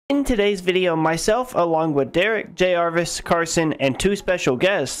In today's video, myself, along with Derrick, Jarvis, Carson, and two special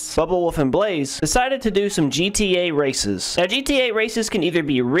guests, BubbaWolf and Blayze, decided to do some GTA races. Now, GTA races can either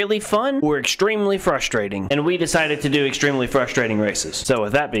be really fun or extremely frustrating, and we decided to do extremely frustrating races. So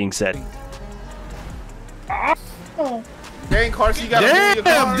with that being said... Dang, Carson, you gotta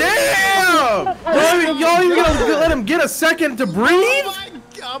Damn! Y'all even gonna let him get a second to breathe? Oh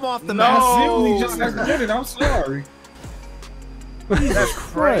I'm off the map. Simply just executed. I'm sorry. Jesus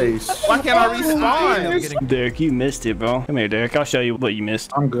Christ. Why can't I respawn? Derrick, you missed it, bro. Come here, Derrick. I'll show you what you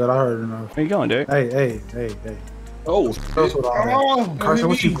missed. I'm good. I heard enough. Where you going, Derrick? Hey. Oh, Carson,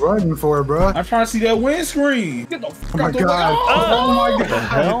 what you grunting for, bro? I'm trying to see that windscreen. Get the fuck Oh my out the way. god. Oh my What the god.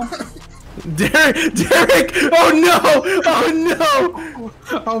 hell? Derrick! Oh no! Oh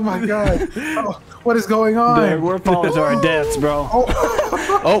no! Oh my god. Oh, what is going on? Derrick, we're falling to our deaths, bro.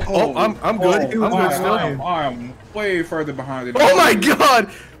 I'm good. I'm good still. I am way further behind it. Oh my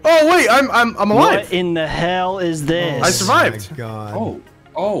god! Oh wait, I'm alive. What in the hell is this? I survived. Oh my god.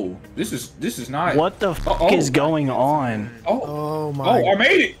 Oh, this is not. What the fuck is going on? Oh my. I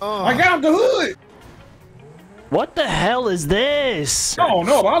made it. I got out the hood. What the hell is this? Oh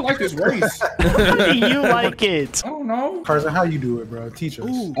no, I like this race. How do you like it? I don't know. Carson, how you do it, bro? Teach us.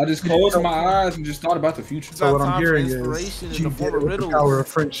 I just closed my eyes and just thought about the future. So what I'm hearing is inspiration in you the did form it of with the riddles. power of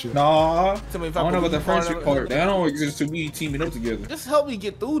friendship. Nah, Tell me if I don't know about the believe part friendship of it. part. That don't exist to me teaming up together. Just help me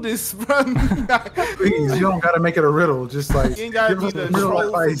get through this, bro. Please, you don't gotta make it a riddle. Just like You ain't gotta give be us the a real troll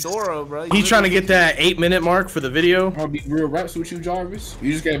advice. Fedora, bro. He's trying to get that 8-minute mark for the video. I'm gonna be real raps with you, Jarvis.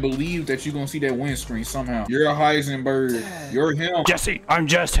 You just gotta believe that you're gonna see that windscreen somehow. You're a Heisenberg. You're him. Jesse, I'm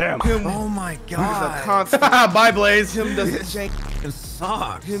just him. Oh my He's a god. constant. Bye, Blayze. Him doesn't change. It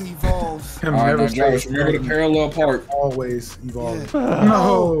sucks. Him evolves. Him All right, never now, Jarvis, stays remember the stagnant, parallel park. always evolve.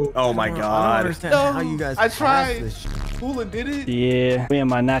 No. Oh my I don't god. understand No, how you guys. I pass tried. this shit. Hulagh did it. Yeah, we in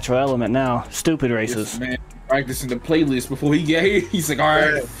my natural element now. Stupid Yes, races. man, practicing the playlist before he got here. He's like, all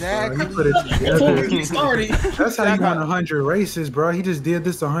right. Exactly. He put it Before we together. get started. That's how you won 100 races, bro. He just did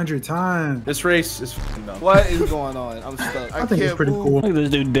this 100 times. This race is f***ing dumb. What is going on? I'm stuck. I think it's can't pretty move. cool. Look at this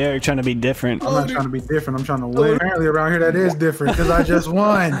dude Derrick trying to be different. I'm not trying to be different. I'm trying to win. Apparently around here that is different because I just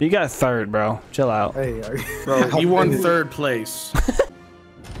won. You got third, bro. Chill out. Hey, Bro, you won 3rd place.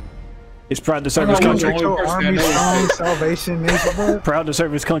 He's proud to serve his Oh, country. no. Your army strong, salvation nation, bro. Proud to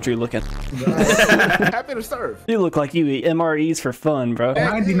serve his country looking. Happy to serve. You look like you eat MREs for fun, bro.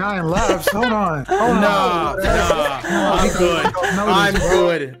 99 lives. Hold on. Nah, I'm good. I'm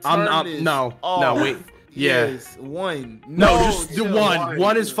good. No, wait. Yeah. Yes, one. No, just do one.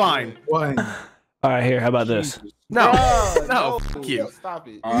 One is fine. One. All right, here. How about this? No, Bruh, no, fuck you. Stop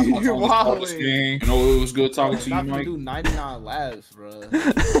it. All right, You're wilding. you know, it was good talking to you, Stop Mike. do 99 laps, bro.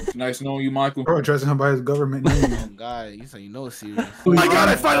 Nice knowing you, Michael. Bro, addressing him by his government name. Oh, God, you say you know it's serious. Oh my god,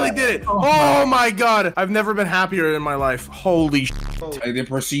 I finally did it! Oh my god, I've never been happier in my life. Holy sh! And then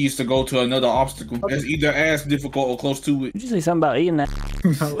proceeds to go to another obstacle that's either as difficult or close to it. Did you say something about eating that?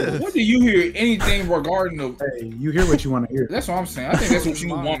 When do you hear anything regarding the... Hey, you hear what you want to hear. That's what I'm saying. I think that's what you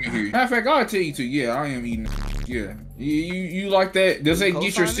want to hear. Matter of fact, I'll tell you too. Yeah, I am eating. Yeah. You like that? Does it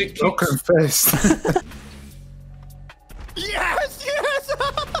get your sick Don't kicks? confess. Yes,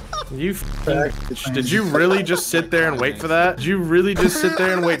 You did you really just sit there and wait for that? Did you really just sit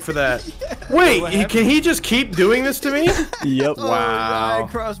there and wait for that? Wait, can he just keep doing this to me? Yep. Oh, I Wow.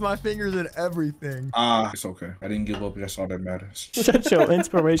 crossed my fingers and everything. It's okay. I didn't give up. That's all that matters. Shut your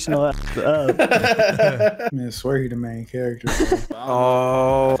inspirational ass up. Man, I swear he the main character.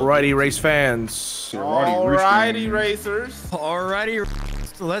 Alrighty, race fans. Alrighty, racers. Alrighty,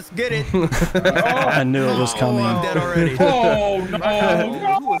 so let's get it. I knew it was coming. I'm dead already. Oh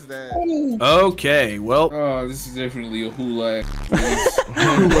no! Who was that? Okay, well, Oh, this is definitely a Hulagh.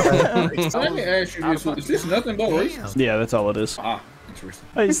 Let me ask you this: is this nothing but race? Yeah, that's all it is. Ah, interesting.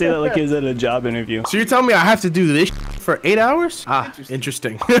 I say that like he was at a job interview. so you're telling me I have to do this for 8 hours? Ah,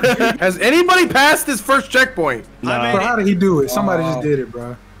 interesting. Has anybody passed this first checkpoint? I Bro, made how it. did he do it? Somebody just did it,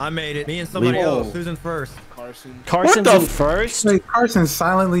 bro. I made it. Me and somebody Leave- else. Who's in first? Carson. Carson's What the in first? Wait, Carson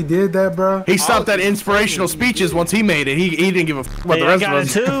silently did that, bro. He stopped at inspirational speeches once he made it. He didn't give a f about Hey, the I rest got it of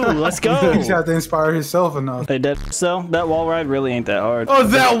us. too. Let's He go. just have to inspire himself enough. Hey, so that wall ride really ain't that hard. Oh,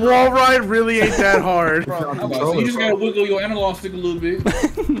 that wall ride really ain't that hard. So you just gotta wiggle your analog stick a little bit.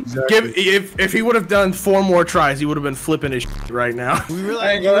 Give, if he would have done 4 more tries, he would have been flipping his shit right now. We Hey,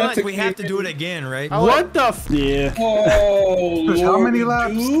 realize, go, that's a we have to kid. do it again, right? What the f? Yeah. Oh, How many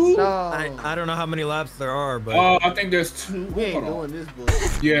Lord, laps? 2? I don't know how many laps there are, but I think there's 2. We ain't doing this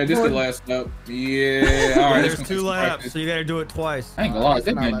bullshit. Yeah, this is the last lap. Yeah, all right. there's 2 laps, so you gotta do it twice. I ain't gonna lie,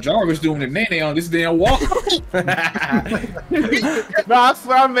 that man Jarvis doing the nene on this damn walk. Bro, I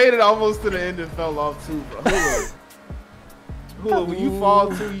swear I made it almost to the end and fell off too, bro. Hulagh, when you fall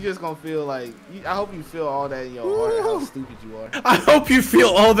too, you just gonna feel like. I hope you feel all that in your heart. How stupid you are. I hope you feel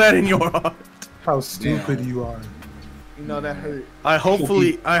all that in your heart. How stupid you are. You know that hurt. I hope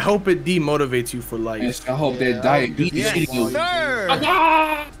it demotivates you for life. Yes, I hope that diabetes Yes, you. sir.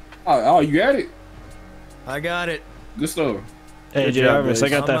 Oh, you got it? I got it. Good stuff. Hey, Good job, Jarvis, I Blayze.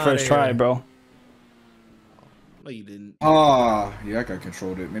 got that I'm first outta try, here. bro. No, you didn't. Yeah, I gotta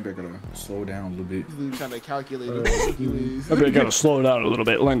control it. Maybe I gotta slow down a little bit. He's trying to calculate what you is. Maybe I gotta slow it down a little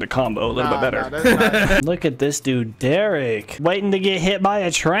bit, learn the combo a little bit better. Nah, that's not. Look at this dude, Derrick, waiting to get hit by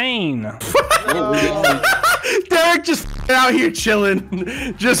a train. Derrick just out here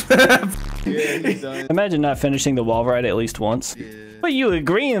chilling. Just Yeah, he's done. Imagine not finishing the wall ride at least once. Yeah. What you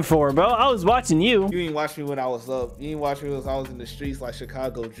agreeing for, bro? I was watching you. You ain't watch me when I was up. You ain't watch me when I was in the streets like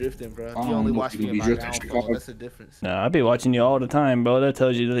Chicago drifting, bro. You don't only know watch if me you in be my drifting downfall. Chicago. That's the difference. Nah, I be watching you all the time, bro. That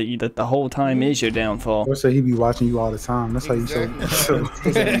tells you that the whole time is your downfall. Or say he be watching you all the time. That's how you say.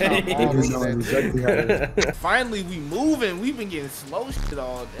 Exactly. Finally, we moving. We've been getting slow shit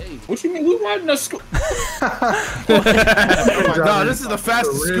all day. What you mean? We riding a scooter? nah, this is the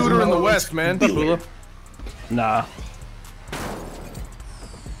fastest scooter in the West, man. Hulagh. Nah.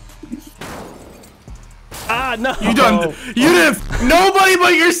 Ah, no. You done? You did nobody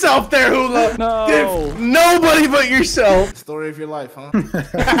but yourself there, Hulagh. No. Nobody but yourself. Story of your life, huh?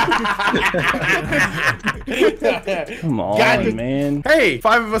 Come on, man. Hey,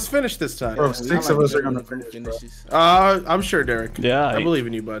 5 of us finished this time. Bro, 6 of us are gonna finish, bro. I'm sure, Derrick. Yeah, I believe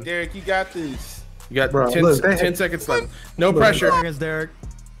in you, bud. Derrick, you got this. You got Bro, 10, look, 10 seconds left. No pressure. Thanks, Derrick.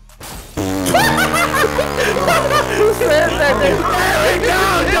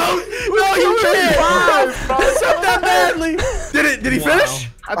 No, you can't. It's up that badly. Did he finish?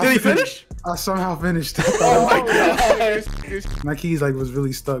 Did he finish? I somehow finished. Oh my god. My keys like was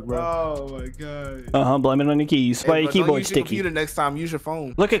really stuck, bro. Oh my god. Blame it on your keys. Why Hey, your bro, don't keyboard use your sticky? computer next time. Use your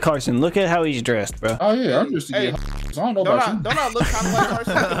phone. Look at Carson. Look at how he's dressed, bro. Oh yeah, I'm just Hey, I don't know about you. don't I look kind of like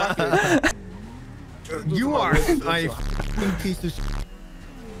Carson? You are a f***ing piece of shit.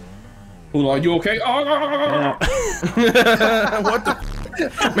 Hulagh, you okay? Yeah. What the?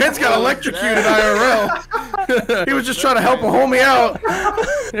 Man's got electrocuted IRL. He was just trying to help a homie out.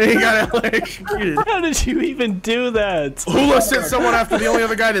 And he got electrocuted. How did you even do that? Hulagh sent someone after the only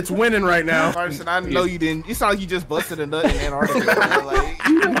other guy that's winning right now. Carson, I know you didn't. You sound like you just busted a nut in Antarctica. Like,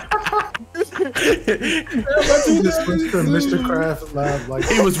 He just went to Mr. Kraft lab like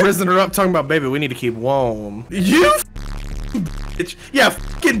He was rizzing her up, talking about, baby, we need to keep warm. You bitch. Yeah,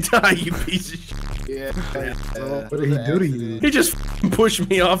 fucking die, you piece of shit. yeah. what did he do to you? He just pushed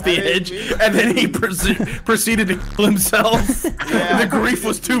me off the edge, and then he proceeded to kill himself. Yeah. The grief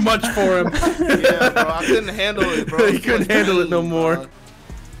was too much for him. Yeah, bro. I couldn't handle it, bro. He couldn't handle it no more.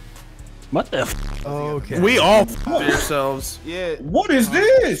 What the f? Okay. We all f***ed ourselves. Yeah. What is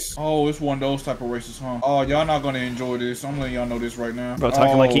this? Oh, it's one of those type of races, huh? Oh, y'all not gonna enjoy this. I'm letting y'all know this right now. Bro,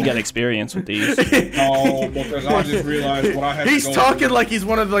 talking like he got experience with these. No, because I just realized what I had He's to go talking through. like he's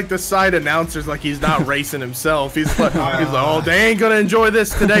one of like the side announcers, like he's not racing himself. He's like, oh, they ain't gonna enjoy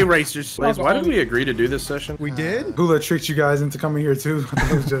this today, racers. Blayze, why did we agree to do this session? We did? Hulagh tricked you guys into coming here too. I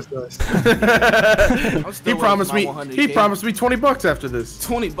thought it was just us. I'm still He promised me. waiting for my He 100K. promised me $20 after this.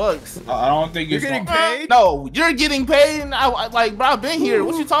 $20. I don't think You're it's getting gonna- paid? No, you're getting paid. And I like, bro, I've been here.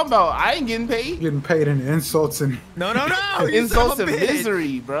 What you talking about? I ain't getting paid. Getting paid in insults and No, no, no. you Insults son and of a bitch.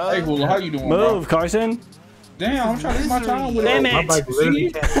 misery, bro. Hey, Hulagh, how you doing, Move, bro? Carson. Damn, I'm trying to take my time with Damn it. it. my bike literally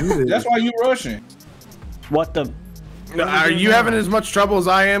See? can't do this. That's why you rushing. What the? Are you having as much trouble as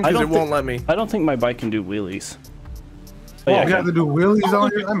I am? I Because it don't won't thi- let me. I don't think my bike can do wheelies. Oh, You yeah, have to do wheelies on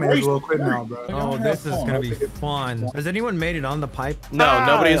here? I may as well quit now, bro. Oh, this is gonna be fun. Has anyone made it on the pipe? No,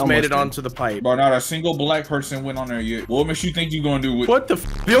 nobody has I made almost it did. onto the pipe. But not a single black person went on there yet. What makes you think you gonna do it? What the?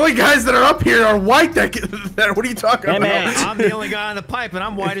 The only guys that are up here are white. That what are you talking Hey, about? man. I'm the only guy on the pipe, and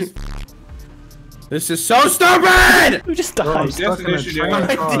I'm white as. This is so stupid. Who just Bro, I'm died? stuck in a Destination train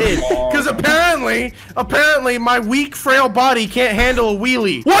there. I did, because apparently my weak, frail body can't handle a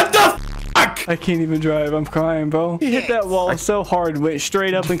wheelie. What the fuck? I can't even drive. I'm crying, bro. He hit that wall so hard, went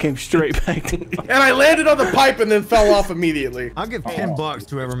straight up and came straight back down. And I landed on the pipe and then fell off immediately. I'll give $10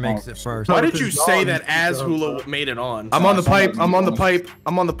 to whoever makes it first. Why did you say that as Hulagh made it on? I'm on the pipe. I'm on the pipe.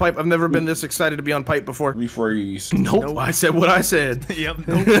 I'm on the pipe. I've never been this excited to be on pipe before. Rephrase. Nope. I said what I said. Yep.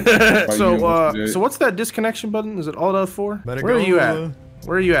 So what's that disconnection button? Is it Alt F4? Better Where go, are you at? Hulagh.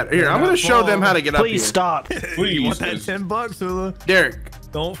 Where are you at? Here, I'm gonna show them how to get up here. Please stop. Please. You want that $10, Hulagh? Derrick.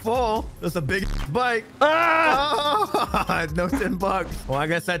 Don't fall. That's a big bike. Ah! Oh, no $10. Well, I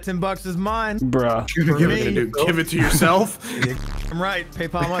guess that $10 is mine. Bruh. For Give me. it, give it to yourself. I'm right.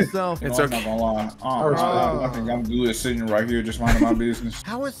 PayPal myself. It's I'm okay. not gonna lie. I think I'm good at sitting right here just minding my business.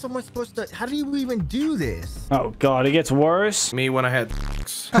 How is someone supposed to? How do you even do this? Oh god, it gets worse. Me when I had.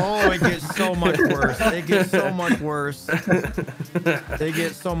 Oh, it gets so much worse. It gets so much worse. They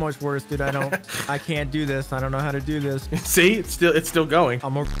get so much worse, dude. I can't do this. I don't know how to do this. See, it's still going.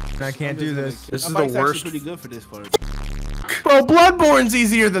 I can't do this. This is My the bike's worst. actually pretty good for this part. Bro, Bloodborne's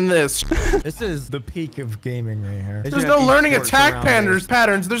easier than this. This is the peak of gaming right here. There's no learning attack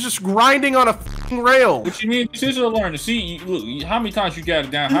patterns. There's just grinding on a f***ing rail. What you mean? This is a learn to see. Look, how many times you got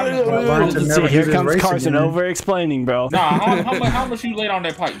it down? How many? Learn to See, never here do this comes race Carson again. over explaining, bro. Nah, how much you laid on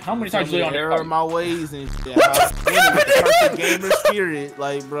that pipe? How many times you laid on that Error pipe? my ways and shit. The gamer spirit,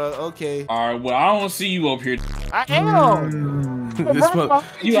 like, bro. Okay, All right, well, I don't see you up here. I am. This one,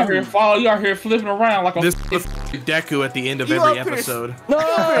 You out here you out here flipping around like a this Deku at the end of You every up here- episode.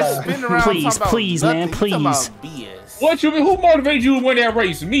 No! Spinning around Please, talking about please, man, nothing. You talking please. about BS. What you mean? Who motivated you to win that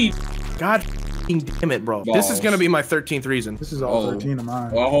race? Me. God f***ing damn it, bro. This is gonna be my 13th reason. This is all Oh. 13 of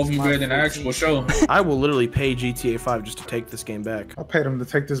mine. Well, I hope you better than the actual show. I will literally pay GTA 5 just to take this game back. I paid him to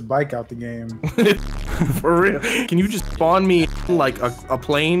take this bike out the game. For real. Can you just spawn me like a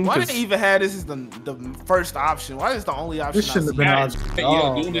plane? Why 'Cause did they even have this as the first option? Why is the only option? This shouldn't have been I an see? option.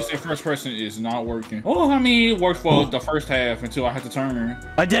 Yeah, doing this in first person is not working. Oh, I mean, it worked for the first half until I had to turn.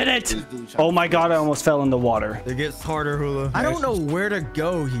 I did it! Oh my god, I almost fell in the water. It gets harder, Hulagh. I don't know where to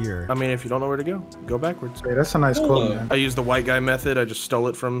go here. I mean, if you don't know where to go backwards. Hey, that's a nice quote, man. I used the white guy method. I just stole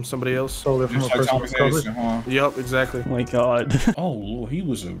it from somebody else. Stole it from a Just like person Thomas who stole Edison, it. huh? Yep, exactly. Oh my god. Oh, Lord, he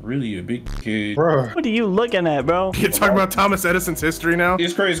was really a big kid. Bruh. What are you looking at, bro? You're talking about Thomas Edison's history now?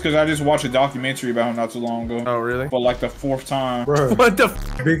 It's crazy because I just watched a documentary about him not too long ago. Oh, really? For like the 4th time. Bruh. What the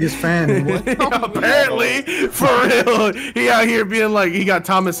f? Biggest fan. What? Apparently, for real, he out here being like, he got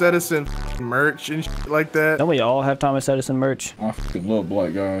Thomas Edison merch and shit like that. Don't we all have Thomas Edison merch? I fucking love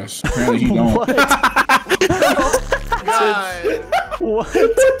black guys. Apparently he don't. What? God, What?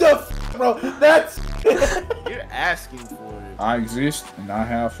 the f, bro? That's you're asking for it. I exist and I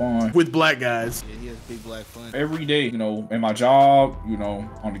have fun. with black guys. Yeah, he has big black fun. Every day, you know, in my job, you know,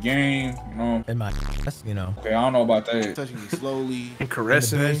 on the game, you know. In my ass, you know. Okay, I don't know about that. Touching me slowly. And In the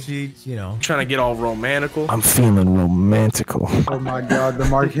caressing bed me. sheets, you know. Trying to get all romantical. I'm feeling romantical. Oh my god, the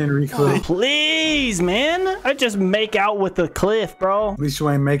Mark Henry clip. Please, man. I just make out with the cliff, bro. At least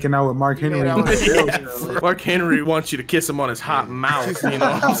you ain't making out with Mark Henry. Yeah, that was- Mark Henry wants you to kiss him on his hot mouth. You know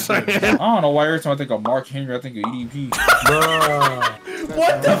what I'm saying? I don't know why every time I think of Mark Henry, I think of EDP. Bruh.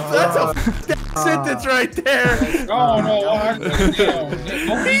 What the? That's a sentence right there. I don't know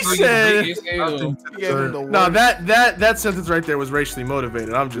why. He said- He gave him the No, worst. that sentence right there was racially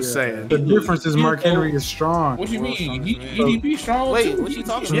motivated. I'm just saying. The difference is Mark Henry is strong. What you mean? EDP strong? Wait, too? what you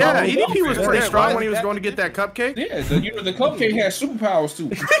talking Yeah, about? EDP was pretty Yeah, strong why when he is was that- going to get that cupcake. Yeah, the cupcake has superpowers too.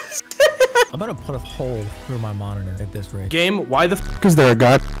 I'm gonna put a hole through my monitor at this rate. Game, why the f is there a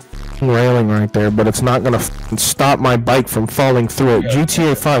god railing right there, but it's not gonna stop my bike from falling through it?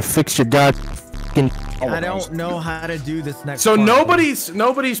 GTA 5, fix your god. I don't know how to do this next So part.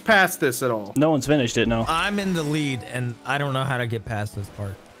 nobody's passed this at all. No one's finished it, no. I'm in the lead, and I don't know how to get past this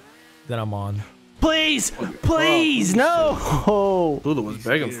part that I'm on. Please! Please! No! Hulagh was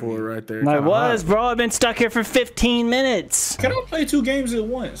begging for it right there. I Kinda was, hot. bro. I've been stuck here for 15 minutes. Can I play 2 games at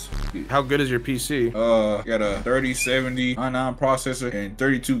once? How good is your PC? Got a 3070 i9 processor and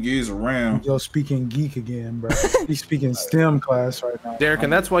 32 gigs of RAM. Yo, speaking geek again, bro. He's speaking STEM class right now. Derek,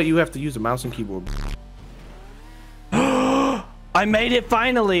 and that's why you have to use a mouse and keyboard. I made it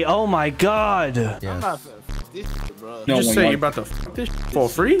finally. Oh my god. I'm Yes. not finna fuck this shit, bro. No, Just when say y'all- you're about to f this for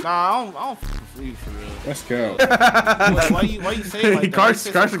free? Nah, I don't fucking free for real. That's cow. Why you say like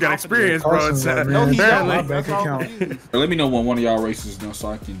that? Carson got experience, bro. It's, Carson, No, he don't. My apparently. bank That's all account. confused. Let me know when one of y'all races is done so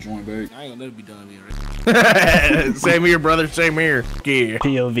I can join back. I ain't gonna let it be done yet, right? Same here, brother. Same here. Yeah.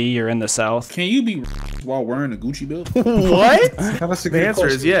 POV, you're in the south. Can you be while wearing a Gucci belt? What? That's a The good answer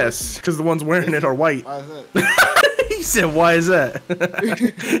is question. yes, because the ones wearing it are white. Why is that? He said, "Why is that?"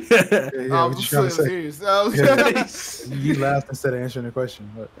 Yeah, yeah, I'm what you trying to say? serious. Yeah. You laughed instead of answering the question.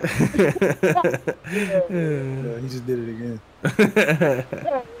 But yeah, he just did it again.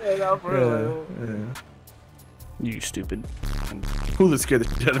 You stupid. Hulagh scared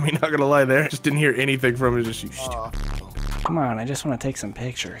the shit out of me. Not gonna lie, there. Just didn't hear anything from it. Just you. Oh, Come on, I just want to take some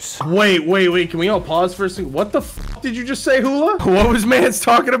pictures. Wait. Can we all pause for a second? What the f did you just say, Hulagh? What was man's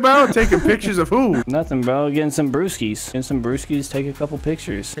talking about? Taking pictures of who? Nothing, bro. Getting some brewskis. Getting some brewskis, take a couple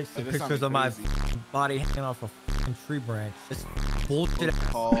pictures. Take some pictures of my body hanging off a fucking tree branch. This bullshit,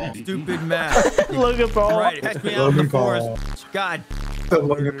 stupid math. Logan Paul. Right, catch me out in the forest. God. The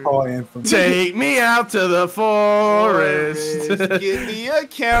Logan Paul anthem. Take me out to the forest. Give me a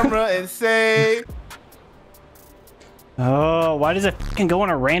camera and say. Oh, why does it fucking go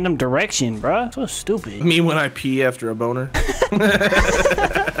in a random direction, bruh? So stupid. Me when I pee after a boner.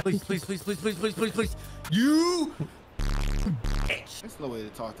 Please. You. That's no way to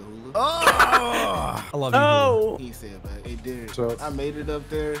talk to Hulagh. Oh, I love you. Oh. He said, but hey, Derrick, So- I made it up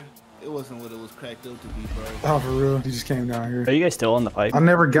there. It wasn't what it was cracked up to be, bro. Oh, for real? He just came down here. Are you guys still on the pipe? I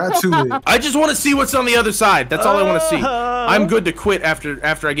never got to it. I just want to see what's on the other side. That's all I want to see. I'm good to quit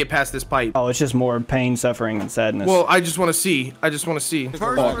after I get past this pipe. Oh, it's just more pain, suffering, and sadness. Well, I just want to see. First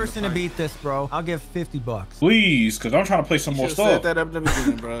person to beat this, bro, I'll give $50. Please, because I'm trying to play some more You should've set stuff. that up in the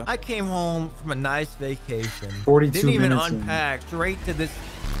beginning, bro. I came home from a nice vacation. 42 Didn't even minutes in. unpack. Straight to this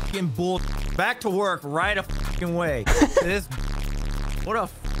fucking bull. Back to work right a fucking way. This. What a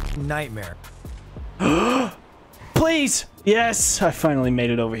fucking nightmare. Please! Yes! I finally made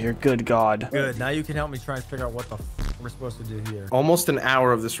it over here. Good God. Good. Now you can help me try and figure out what the we're supposed to do here. Almost an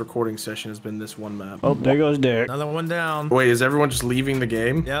hour of this recording session has been this one map. Oh, there goes Derrick. Another one down. Wait, is everyone just leaving the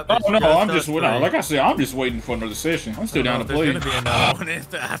game? Yep. Oh it's no, I'm just us waiting. three. Like I said, I'm just waiting for another session. I'm still I down don't to know play. if there's gonna be another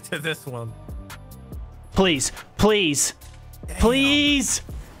one after this one. Please. Please. Please.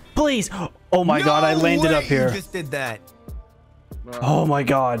 Please. Oh my God, I landed up You here. just did that. Bro, Oh my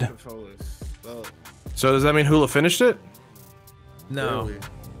God. controllers. Oh, So does that mean Hulagh finished it? No. really?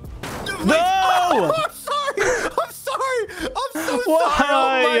 No! I'm sorry. I'm so Why?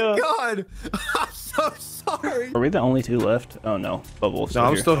 sorry. Oh my God. I'm so sorry. Are we the only two left? Oh no. BubbaWolf's No,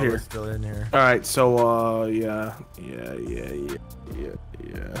 I'm here. still Oh, here. we're still in here. All right, so yeah.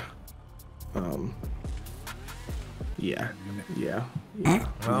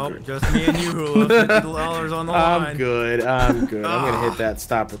 Well, just me and you, Hulagh. $50 on the line. I'm good. I'm gonna hit that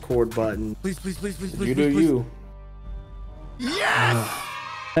stop record button. Please. You do you. Yes!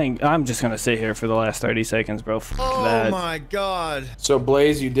 I'm just gonna sit here for the last 30 seconds, bro. Fuck Oh that. my God. So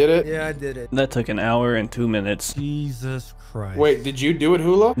Blayze, you did it? Yeah, I did it. That took an hour and 2 minutes. Jesus Christ. Wait, did you do it,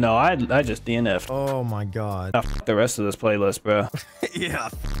 Hulagh? No, I just DNF'd. Oh my God. Ah, fuck the rest of this playlist, bro. Yeah.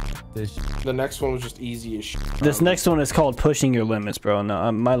 This The next one was just easy as shit. This next one is called Pushing Your Limits, bro.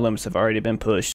 No, my limits have already been pushed.